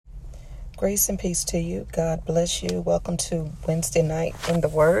Grace and peace to you. God bless you. Welcome to Wednesday night in the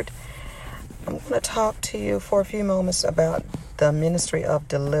Word. I'm going to talk to you for a few moments about the ministry of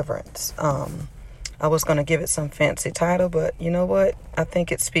deliverance. I was going to give it some fancy title, but you know what? I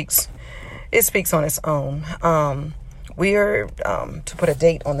think it speaks on its own. We are, to put a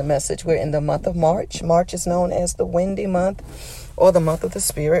date on the message, we're in the month of March. March is known as the Windy Month or the Month of the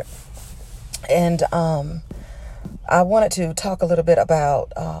Spirit. And I wanted to talk a little bit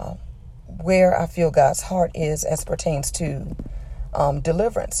about where I feel God's heart is as pertains to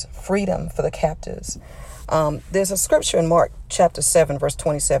deliverance, freedom for the captives. There's a scripture in Mark chapter 7, verse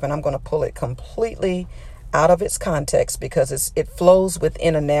 27. I'm going to pull it completely out of its context because it flows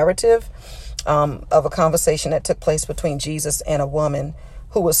within a narrative of a conversation that took place between Jesus and a woman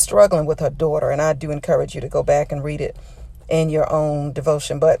who was struggling with her daughter. And I do encourage you to go back and read it in your own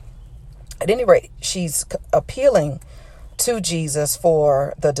devotion. But at any rate, she's appealing to Jesus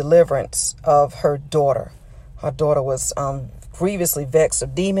for the deliverance of her daughter. Her daughter was grievously vexed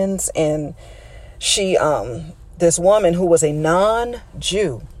of demons, and she, this woman who was a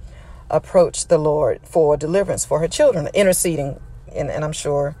non-Jew, approached the Lord for deliverance for her children, interceding, and I'm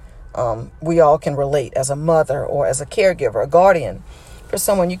sure we all can relate as a mother or as a caregiver, a guardian for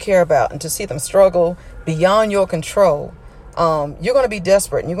someone you care about, and to see them struggle beyond your control. You're going to be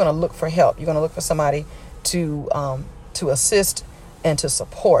desperate, and you're going to look for help. You're going to look for somebody to assist and to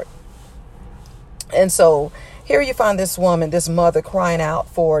support. And so here you find this woman, this mother, crying out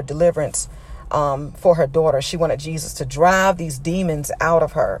for deliverance for her daughter. She wanted Jesus to drive these demons out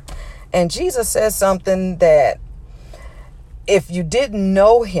of her. And Jesus says something that if you didn't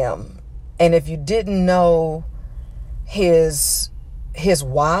know him and if you didn't know his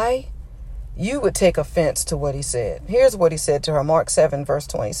why, you would take offense to what he said. Here's what he said to her, Mark 7, verse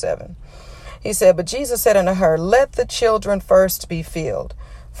 27. He said, "But Jesus said unto her, Let the children first be filled,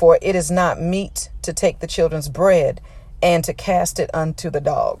 for it is not meet to take the children's bread and to cast it unto the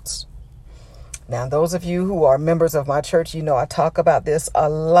dogs." Now, those of you who are members of my church, you know I talk about this a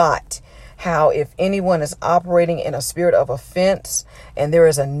lot. How if anyone is operating in a spirit of offense and there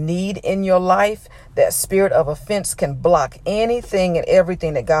is a need in your life, that spirit of offense can block anything and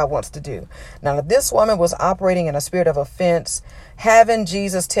everything that God wants to do. Now, if this woman was operating in a spirit of offense, having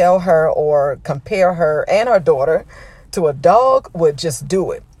Jesus tell her or compare her and her daughter to a dog would just do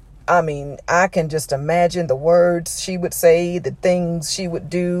it. I mean, I can just imagine the words she would say, the things she would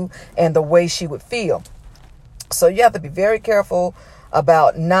do, and the way she would feel. So you have to be very careful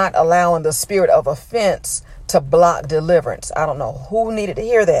about not allowing the spirit of offense to block deliverance. I don't know who needed to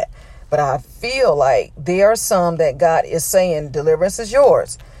hear that, but I feel like there are some that God is saying deliverance is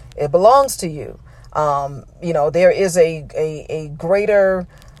yours. It belongs to you. There is a greater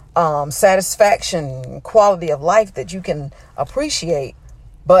satisfaction, quality of life that you can appreciate,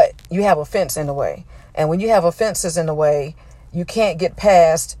 but you have offense in the way. And when you have offenses in the way, you can't get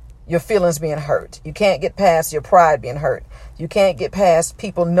past your feelings being hurt. You can't get past your pride being hurt. You can't get past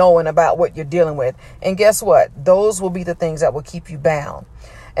people knowing about what you're dealing with. And guess what? Those will be the things that will keep you bound.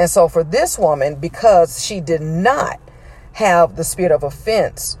 And so for this woman, because she did not have the spirit of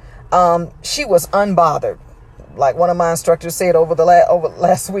offense, she was unbothered. Like one of my instructors said over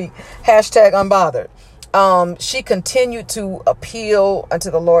last week, #unbothered. She continued to appeal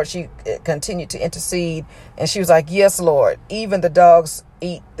unto the Lord. She continued to intercede. And she was like, "Yes, Lord, even the dogs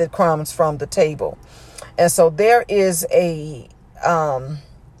eat the crumbs from the table." And so there is a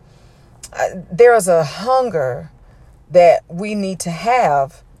hunger that we need to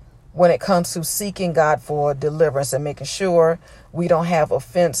have when it comes to seeking God for deliverance and making sure we don't have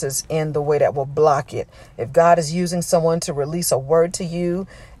offenses in the way that will block it. If God is using someone to release a word to you,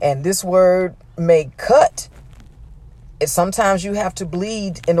 and this word may cut, sometimes you have to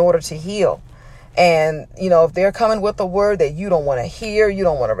bleed in order to heal. And, if they're coming with a word that you don't want to hear, you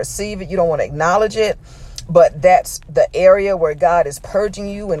don't want to receive it, you don't want to acknowledge it, but that's the area where God is purging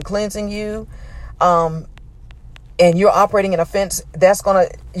you and cleansing you, and you're operating in offense,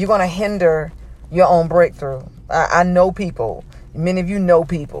 you're going to hinder your own breakthrough. I know people, many of you know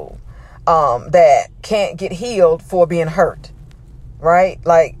people, that can't get healed for being hurt, right?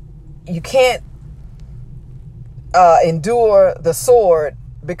 Like you can't endure the sword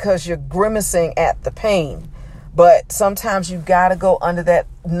because you're grimacing at the pain. But sometimes you got to go under that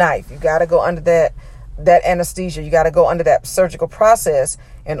knife. You got to go under that anesthesia. You got to go under that surgical process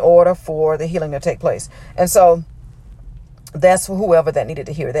in order for the healing to take place. And so that's for whoever that needed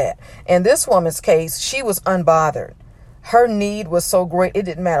to hear that. In this woman's case, she was unbothered. Her need was so great. It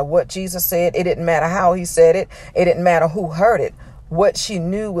didn't matter what Jesus said. It didn't matter how he said it. It didn't matter who heard it. What she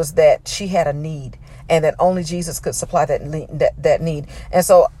knew was that she had a need. and that only Jesus could supply that need. And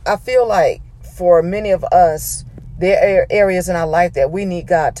so I feel like for many of us, there are areas in our life that we need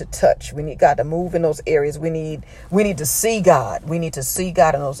God to touch. We need God to move in those areas. We need to see God. We need to see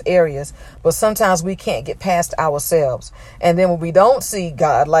God in those areas. But sometimes we can't get past ourselves. And then when we don't see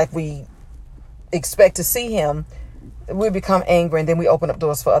God like we expect to see him, we become angry, and then we open up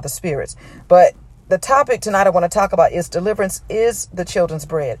doors for other spirits. But the topic tonight I want to talk about is deliverance is the children's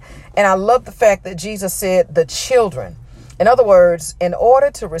bread. And I love the fact that Jesus said the children. In other words, in order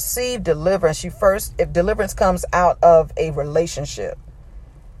to receive deliverance, if deliverance comes out of a relationship,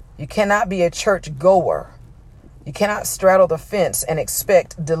 you cannot be a church goer. You cannot straddle the fence and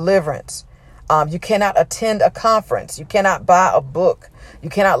expect deliverance. You cannot attend a conference. You cannot buy a book. You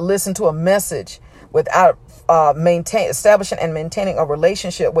cannot listen to a message without establishing and maintaining a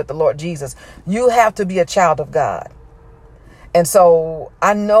relationship with the Lord Jesus. You have to be a child of God. And so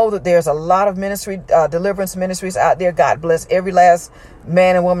I know that there's a lot of deliverance ministries out there. God bless every last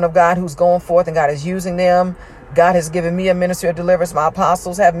man and woman of God who's going forth, and God is using them. God has given me a ministry of deliverance. My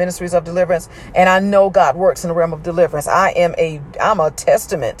apostles have ministries of deliverance, and I know God works in the realm of deliverance. I'm a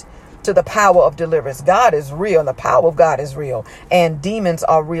testament to the power of deliverance. God is real, and the power of God is real, and demons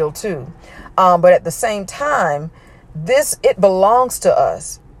are real too. But at the same time, it belongs to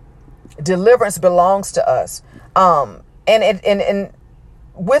us. Deliverance belongs to us. And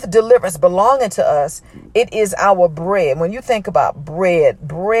with deliverance belonging to us, it is our bread. When you think about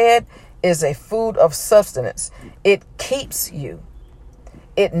bread is a food of sustenance. It keeps you.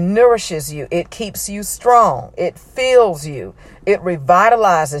 It nourishes you. It keeps you strong. It fills you. It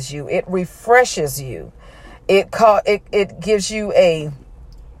revitalizes you. It refreshes you. It gives you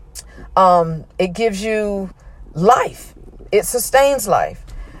it gives you life. It sustains life.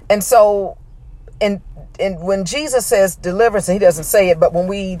 And so, and when Jesus says deliverance, and he doesn't say it, but when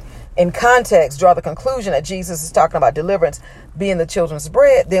we, in context, draw the conclusion that Jesus is talking about deliverance being the children's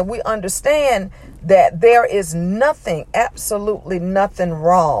bread, then we understand that there is absolutely nothing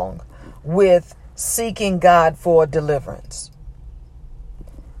wrong with seeking God for deliverance.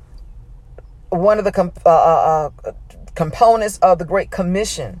 One of the components of the Great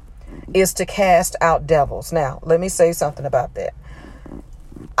Commission is to cast out devils. Now, let me say something about that.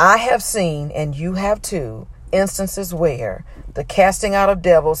 I have seen, and you have too, instances where the casting out of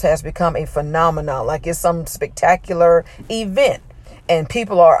devils has become a phenomenon, like it's some spectacular event, and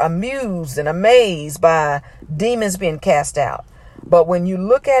people are amused and amazed by demons being cast out. But when you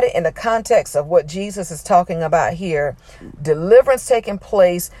look at it in the context of what Jesus is talking about here, deliverance taking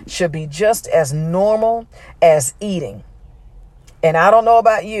place should be just as normal as eating. And I don't know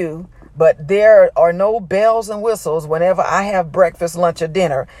about you, but there are no bells and whistles whenever I have breakfast, lunch, or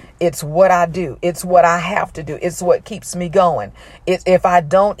dinner. It's what I do. It's what I have to do. It's what keeps me going. If I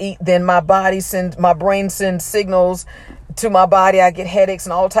don't eat, then my brain sends signals to my body. I get headaches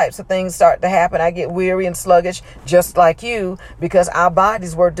and all types of things start to happen. I get weary and sluggish, just like you, because our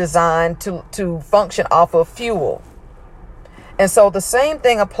bodies were designed to function off of fuel. And so the same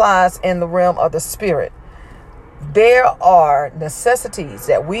thing applies in the realm of the spirit. There are necessities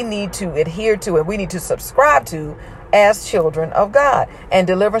that we need to adhere to and we need to subscribe to as children of God. And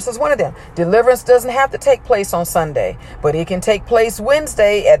deliverance is one of them. Deliverance doesn't have to take place on Sunday, but it can take place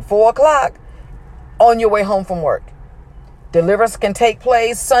Wednesday at 4:00 on your way home from work. Deliverance can take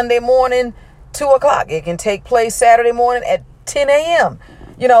place Sunday morning, 2:00. It can take place Saturday morning at 10 a.m.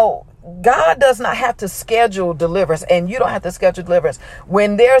 God does not have to schedule deliverance, and you don't have to schedule deliverance.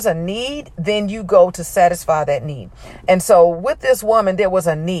 When there's a need, then you go to satisfy that need. And so with this woman, there was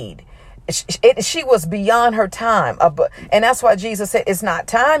a need. She was beyond her time. And that's why Jesus said, it's not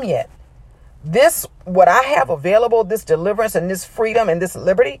time yet. What I have available, this deliverance and this freedom and this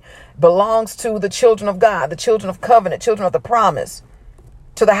liberty belongs to the children of God, the children of covenant, children of the promise,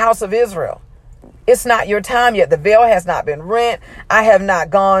 to the house of Israel. It's not your time yet. The veil has not been rent. I have not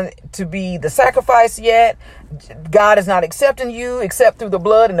gone to be the sacrifice yet. God is not accepting you except through the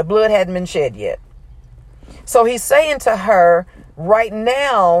blood, and the blood hadn't been shed yet. So he's saying to her, right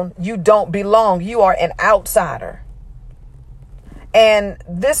now, you don't belong. You are an outsider. And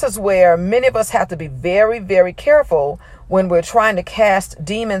this is where many of us have to be very, very careful when we're trying to cast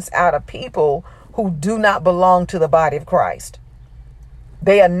demons out of people who do not belong to the body of Christ.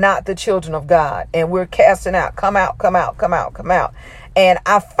 They are not the children of God, and we're casting out, come out, come out, come out, come out. And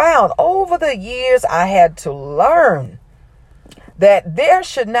I found over the years, I had to learn that there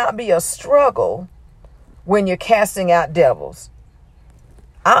should not be a struggle when you're casting out devils.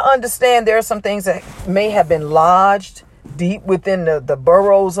 I understand there are some things that may have been lodged deep within the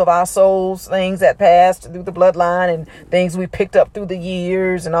burrows of our souls, things that passed through the bloodline and things we picked up through the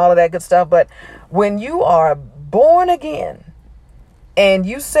years and all of that good stuff. But when you are born again and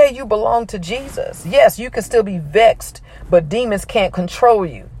you say you belong to Jesus, yes, you can still be vexed, but demons can't control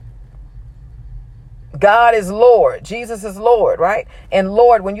you. God is Lord. Jesus is Lord, right? And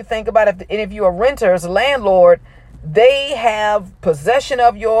Lord, when you think about it, if you're a renter, as a landlord, they have possession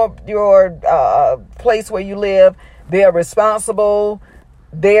of your place where you live. They're responsible.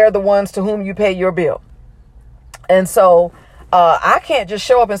 They're the ones to whom you pay your bill. And so I can't just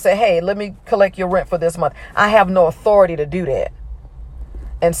show up and say, hey, let me collect your rent for this month. I have no authority to do that.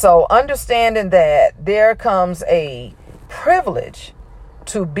 And so understanding that there comes a privilege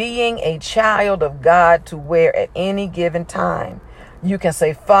to being a child of God, to where at any given time you can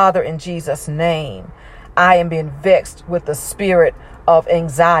say, Father, in Jesus' name, I am being vexed with the spirit of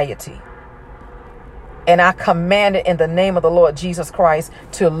anxiety. And I command it in the name of the Lord Jesus Christ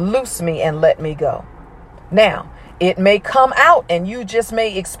to loose me and let me go. Now, it may come out and you just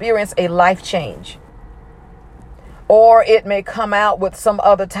may experience a life change. Or it may come out with some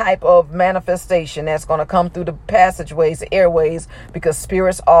other type of manifestation that's going to come through the passageways, the airways, because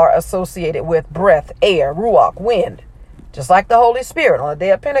spirits are associated with breath, air, ruach, wind. Just like the Holy Spirit on the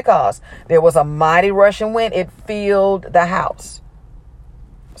day of Pentecost, there was a mighty rushing wind. It filled the house.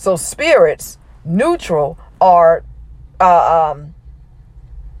 So spirits, neutral, are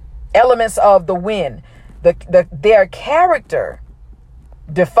elements of the wind. Their character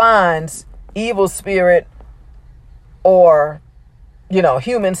defines evil spirit, or,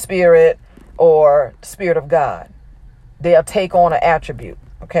 human spirit, or spirit of God. They'll take on an attribute,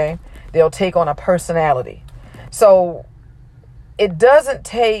 okay? They'll take on a personality. So it doesn't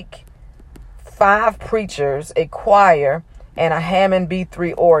take 5 preachers, a choir, and a Hammond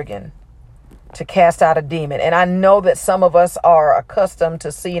B3 organ to cast out a demon. And I know that some of us are accustomed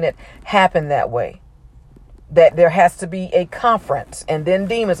to seeing it happen that way. That there has to be a conference and then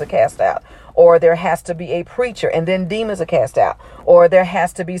demons are cast out. Or there has to be a preacher and then demons are cast out. Or there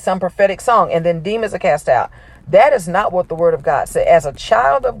has to be some prophetic song and then demons are cast out. That is not what the word of God says. As a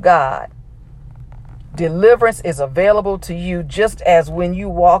child of God, deliverance is available to you, just as when you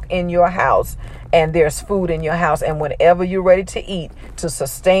walk in your house and there's food in your house, and whenever you're ready to eat, to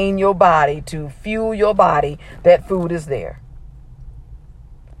sustain your body, to fuel your body, that food is there.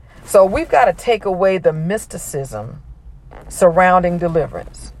 So we've got to take away the mysticism surrounding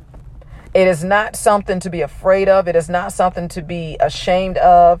deliverance. It is not something to be afraid of. It is not something to be ashamed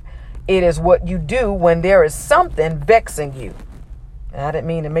of. It is what you do when there is something vexing you. And I didn't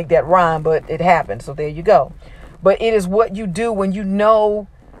mean to make that rhyme, but it happened. So there you go. But it is what you do when you know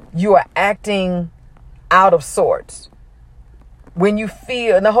you are acting out of sorts. When you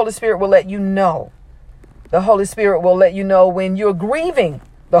feel, and the Holy Spirit will let you know. The Holy Spirit will let you know when you're grieving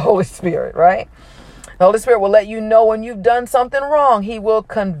the Holy Spirit, right? The Holy Spirit will let you know when you've done something wrong. He will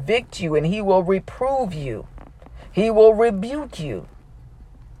convict you and he will reprove you. He will rebuke you.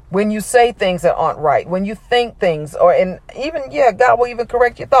 When you say things that aren't right, when you think things, God will even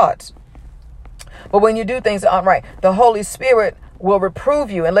correct your thoughts. But when you do things that aren't right, the Holy Spirit will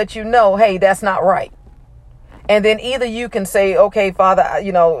reprove you and let you know, hey, that's not right. And then either you can say, okay, Father,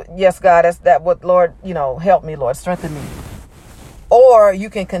 yes, God, that's that what, Lord, help me, Lord, strengthen me. Or you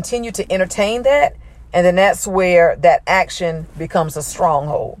can continue to entertain that. And then that's where that action becomes a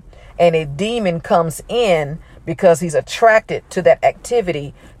stronghold. And a demon comes in because he's attracted to that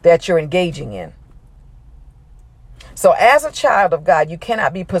activity that you're engaging in. So as a child of God, you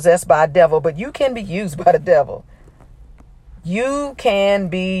cannot be possessed by a devil, but you can be used by the devil. You can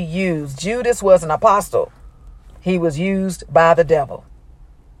be used. Judas was an apostle. He was used by the devil.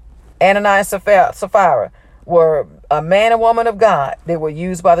 Ananias and Sapphira were a man and woman of God. They were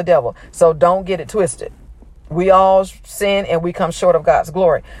used by the devil. So don't get it twisted. We all sin and we come short of God's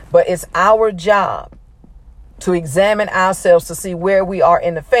glory. But it's our job to examine ourselves to see where we are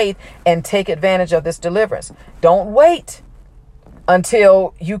in the faith and take advantage of this deliverance. Don't wait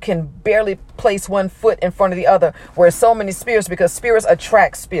until you can barely place one foot in front of the other, where so many spirits, because spirits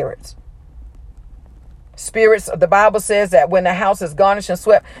attract spirits. Spirits, the Bible says that when the house is garnished and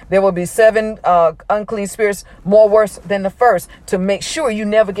swept, there will be 7 unclean spirits more worse than the first, to make sure you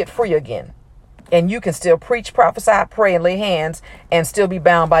never get free again. And you can still preach, prophesy, pray, and lay hands and still be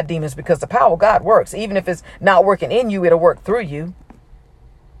bound by demons, because the power of God works. Even if it's not working in you, it'll work through you.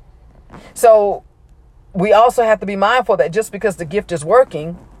 So we also have to be mindful that just because the gift is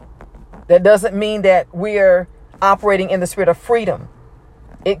working, that doesn't mean that we're operating in the spirit of freedom.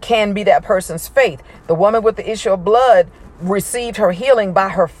 It can be that person's faith. The woman with the issue of blood received her healing by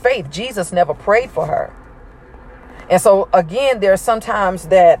her faith. Jesus never prayed for her. And so again, there's sometimes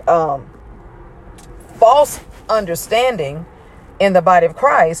that false understanding in the body of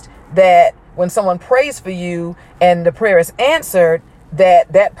Christ that when someone prays for you and the prayer is answered,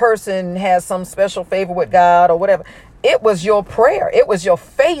 that person has some special favor with God or whatever. It was your prayer. It was your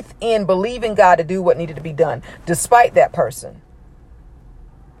faith in believing God to do what needed to be done, despite that person.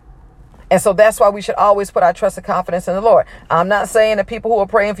 And so that's why we should always put our trust and confidence in the Lord. I'm not saying that people who are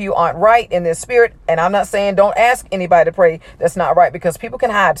praying for you aren't right in their spirit. And I'm not saying don't ask anybody to pray that's not right, because people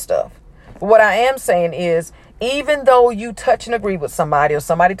can hide stuff. But what I am saying is, even though you touch and agree with somebody, or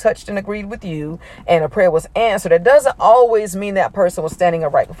somebody touched and agreed with you and a prayer was answered, it doesn't always mean that person was standing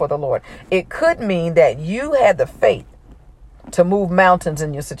upright before the Lord. It could mean that you had the faith to move mountains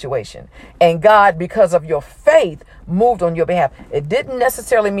in your situation. And God, because of your faith, moved on your behalf. It didn't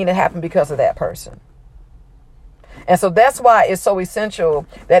necessarily mean it happened because of that person. And so that's why it's so essential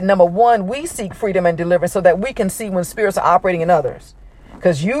that, number one, we seek freedom and deliverance so that we can see when spirits are operating in others.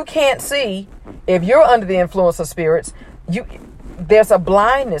 Because you can't see if you're under the influence of spirits. There's a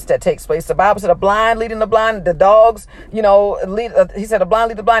blindness that takes place. The Bible said a blind leading the blind, the dogs, he said a blind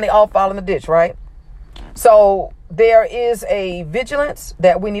lead the blind, they all fall in the ditch, right? So there is a vigilance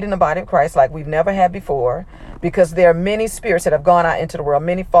that we need in the body of Christ like we've never had before, because there are many spirits that have gone out into the world.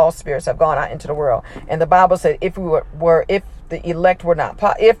 Many false spirits have gone out into the world. And the Bible said if we were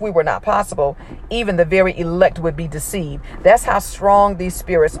not possible, even the very elect would be deceived. That's how strong these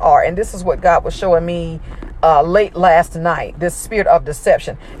spirits are. And this is what God was showing me late last night. This spirit of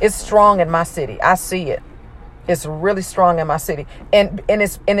deception is strong in my city. I see it. It's really strong in my city. And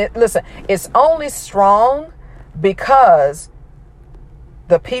listen, it's only strong because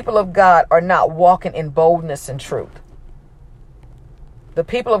the people of God are not walking in boldness and truth. The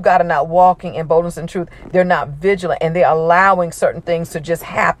people of God are not walking in boldness and truth. They're not vigilant, and they're allowing certain things to just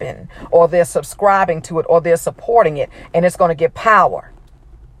happen, or they're subscribing to it, or they're supporting it, and it's going to get power.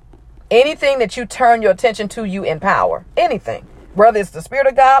 Anything that you turn your attention to, you empower. Anything, whether it's the Spirit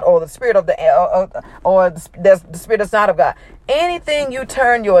of God or the spirit of the spirit that's not of God. Anything you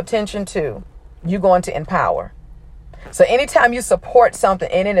turn your attention to, you're going to empower. So anytime you support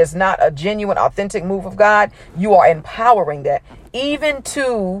something and it is not a genuine, authentic move of God, you are empowering that, even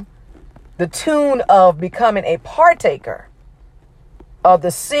to the tune of becoming a partaker of the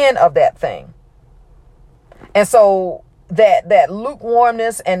sin of that thing. And so that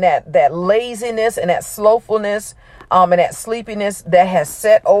lukewarmness and that laziness and that slothfulness and that sleepiness that has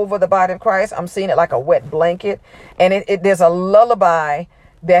set over the body of Christ, I'm seeing it like a wet blanket. And there's a lullaby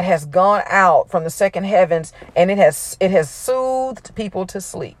that has gone out from the second heavens, and it has soothed people to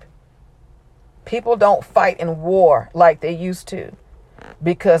sleep. People don't fight in war like they used to,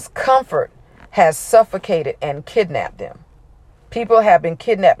 because comfort has suffocated and kidnapped them. People have been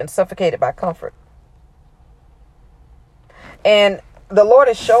kidnapped and suffocated by comfort. And the Lord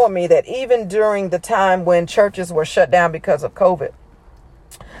is showing me that even during the time when churches were shut down because of COVID,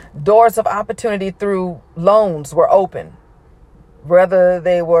 doors of opportunity through loans were open. Whether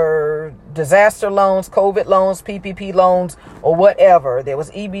they were disaster loans, COVID loans, PPP loans, or whatever. There was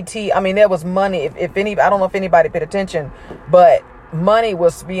EBT. I mean, there was money. I don't know if anybody paid attention, but money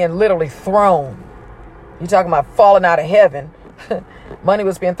was being literally thrown. You're talking about falling out of heaven. Money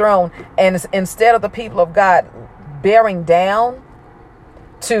was being thrown. And instead of the people of God bearing down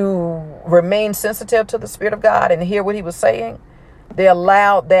to remain sensitive to the Spirit of God and hear what he was saying, they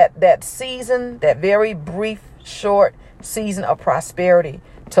allowed that season, that very brief, short season of prosperity,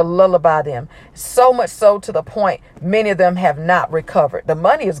 to lullaby them. So much so to the point many of them have not recovered. The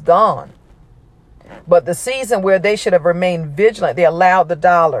money is gone. But the season where they should have remained vigilant, they allowed the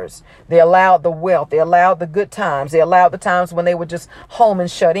dollars, they allowed the wealth, they allowed the good times, they allowed the times when they were just home and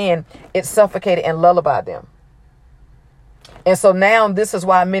shut in. It suffocated and lullabied them. And so now this is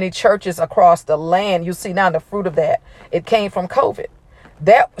why many churches across the land, you see now the fruit of that. It came from COVID.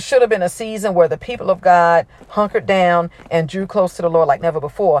 That should have been a season where the people of God hunkered down and drew close to the Lord like never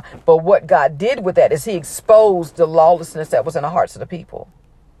before. But what God did with that is he exposed the lawlessness that was in the hearts of the people.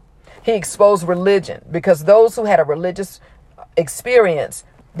 He exposed religion, because those who had a religious experience,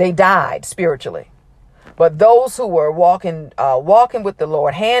 they died spiritually. But those who were walking with the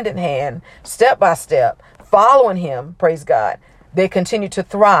Lord hand in hand, step by step, following him, praise God, they continue to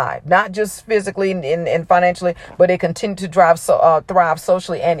thrive, not just physically and financially, but they continue to thrive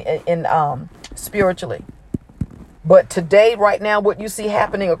socially and spiritually. But today, right now, what you see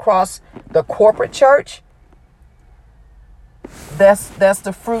happening across the corporate church, that's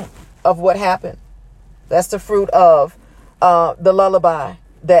the fruit of what happened. That's the fruit of the lullaby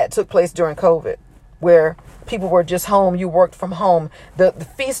that took place during COVID, where people were just home. You worked from home. The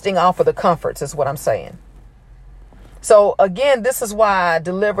feasting off of the comforts is what I'm saying. So again, this is why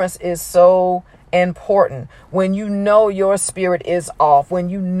deliverance is so important. When you know your spirit is off, when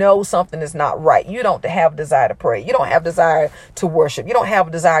you know something is not right, you don't have a desire to pray. You don't have desire to worship. You don't have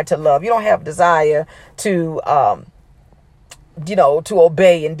a desire to love. You don't have a desire to, to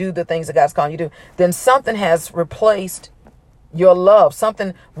obey and do the things that God's calling you to do. Then something has replaced your love.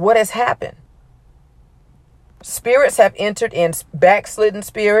 What has happened? Spirits have entered in, backslidden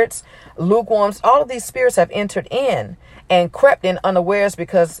spirits, lukewarm, all of these spirits have entered in and crept in unawares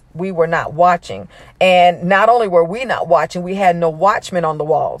because we were not watching. And not only were we not watching, we had no watchmen on the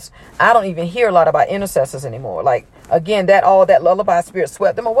walls. I don't even hear a lot about intercessors anymore. Like, again, all that lullaby spirit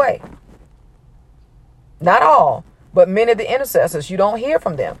swept them away. Not all, but many of the intercessors, you don't hear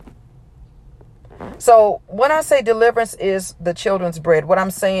from them. So when I say deliverance is the children's bread, what I'm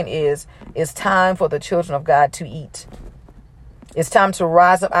saying is it's time for the children of God to eat. It's time to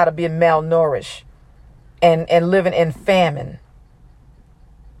rise up out of being malnourished and living in famine,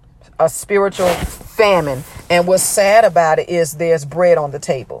 a spiritual famine. And what's sad about it is there's bread on the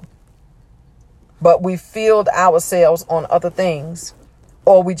table, but we filled ourselves on other things,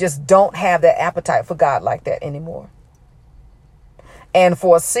 or we just don't have that appetite for God like that anymore. And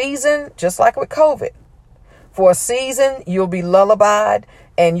for a season, just like with COVID, for a season, you'll be lullabied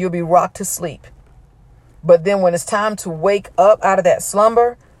and you'll be rocked to sleep. But then when it's time to wake up out of that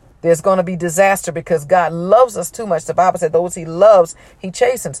slumber, there's going to be disaster because God loves us too much. The Bible said those he loves, he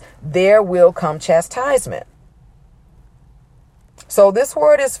chastens. There will come chastisement. So this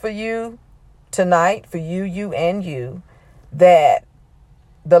word is for you tonight, for you, and you, that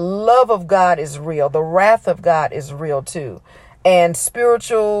the love of God is real. The wrath of God is real too. And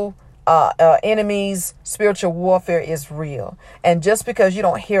spiritual enemies, spiritual warfare is real. And just because you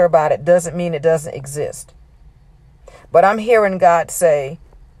don't hear about it doesn't mean it doesn't exist. But I'm hearing God say,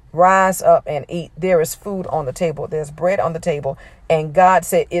 rise up and eat. There is food on the table. There's bread on the table. And God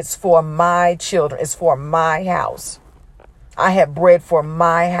said, it's for my children. It's for my house. I have bread for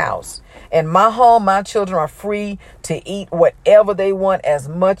my house. In my home, my children are free to eat whatever they want, as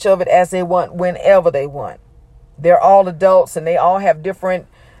much of it as they want, whenever they want. They're all adults and they all have different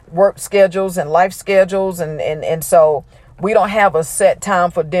work schedules and life schedules. And so we don't have a set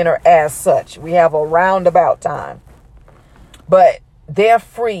time for dinner as such. We have a roundabout time. But they're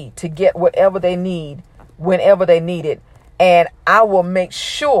free to get whatever they need whenever they need it. And I will make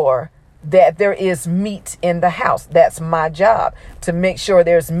sure that there is meat in the house. That's my job, to make sure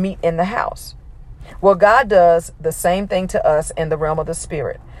there's meat in the house. Well, God does the same thing to us in the realm of the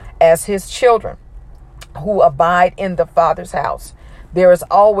spirit. As his children who abide in the Father's house, there is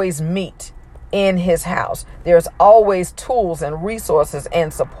always meat in his house. There's always tools and resources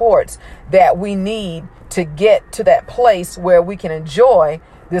and supports that we need to get to that place where we can enjoy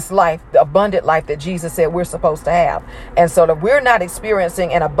this life, the abundant life that Jesus said we're supposed to have. And so that we're not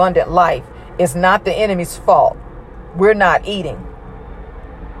experiencing an abundant life, it's not the enemy's fault. We're not eating.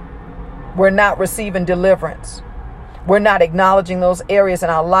 We're not receiving deliverance. We're not acknowledging those areas in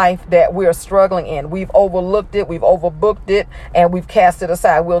our life that we're struggling in. We've overlooked it. We've overbooked it, and we've cast it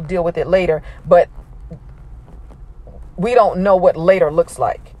aside. We'll deal with it later. But we don't know what later looks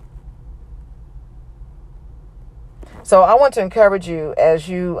like. So I want to encourage you as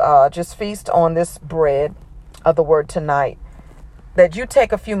you just feast on this bread of the word tonight, that you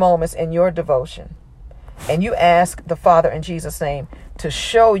take a few moments in your devotion and you ask the Father in Jesus' name to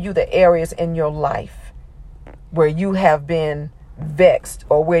show you the areas in your life where you have been vexed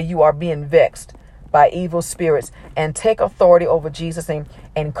or where you are being vexed by evil spirits, and take authority over Jesus' name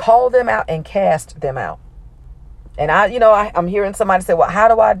and call them out and cast them out. And I'm hearing somebody say, well, how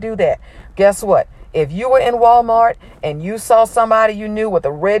do I do that? Guess what? If you were in Walmart and you saw somebody you knew with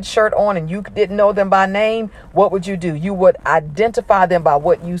a red shirt on and you didn't know them by name, what would you do? You would identify them by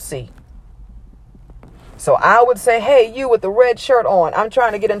what you see. So I would say, hey, you with the red shirt on, I'm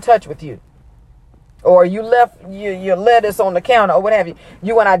trying to get in touch with you. Or you left your lettuce on the counter or what have you.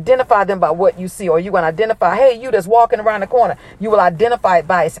 You want to identify them by what you see. Or you want to identify, hey, you that's walking around the corner. You will identify it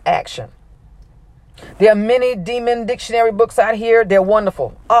by its action. There are many demon dictionary books out here. They're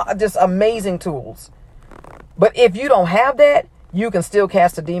wonderful. Just amazing tools. But if you don't have that, you can still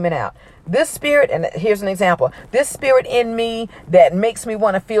cast a demon out. This spirit, and here's an example. This spirit in me that makes me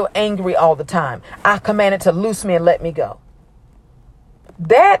want to feel angry all the time, I command it to loose me and let me go.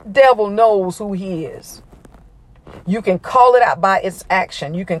 That devil knows who he is. You can call it out by its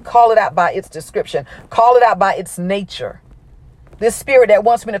action. You can call it out by its description. Call it out by its nature. This spirit that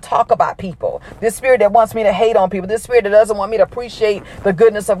wants me to talk about people. This spirit that wants me to hate on people. This spirit that doesn't want me to appreciate the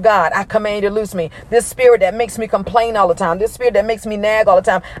goodness of God. I command you to loose me. This spirit that makes me complain all the time. This spirit that makes me nag all the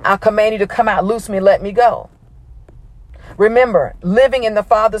time. I command you to come out, loose me, let me go. Remember, living in the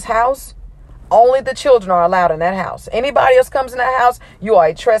Father's house, only the children are allowed in that house. Anybody else comes in that house, you are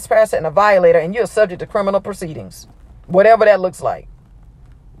a trespasser and a violator, and you're subject to criminal proceedings, whatever that looks like.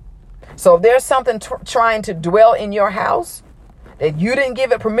 So if there's something trying to dwell in your house that you didn't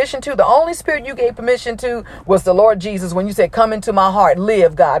give it permission to, the only spirit you gave permission to was the Lord Jesus when you said, come into my heart,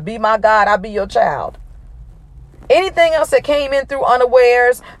 live, God, be my God, I'll be your child. Anything else that came in through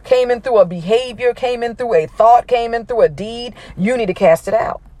unawares, came in through a behavior, came in through a thought, came in through a deed, you need to cast it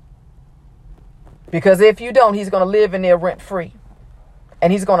out. Because if you don't, he's going to live in there rent free.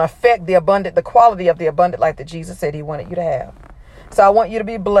 And he's going to affect the quality of the abundant life that Jesus said he wanted you to have. So I want you to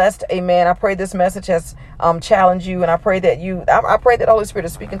be blessed. Amen. I pray this message has challenged you. And I pray that I pray that the Holy Spirit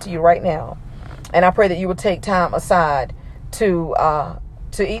is speaking to you right now. And I pray that you will take time aside to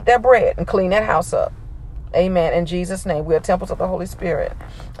eat that bread and clean that house up. Amen. In Jesus' name, we are temples of the Holy Spirit.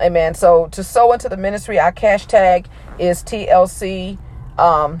 Amen. So to sow into the ministry, our cash tag is TLC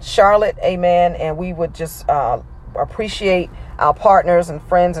Charlotte. Amen. And we would just appreciate our partners and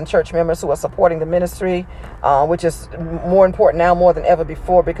friends and church members who are supporting the ministry, which is more important now more than ever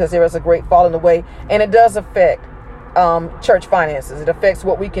before, because there is a great falling away, and it does affect church finances. It affects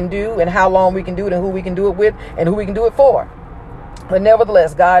what we can do and how long we can do it and who we can do it with and who we can do it for. But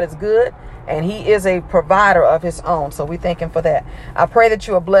nevertheless, God is good. And he is a provider of his own. So we thank him for that. I pray that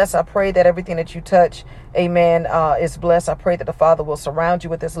you are blessed. I pray that everything that you touch, amen, is blessed. I pray that the Father will surround you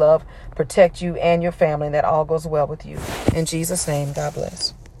with his love, protect you and your family, and that all goes well with you. In Jesus' name, God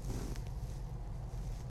bless.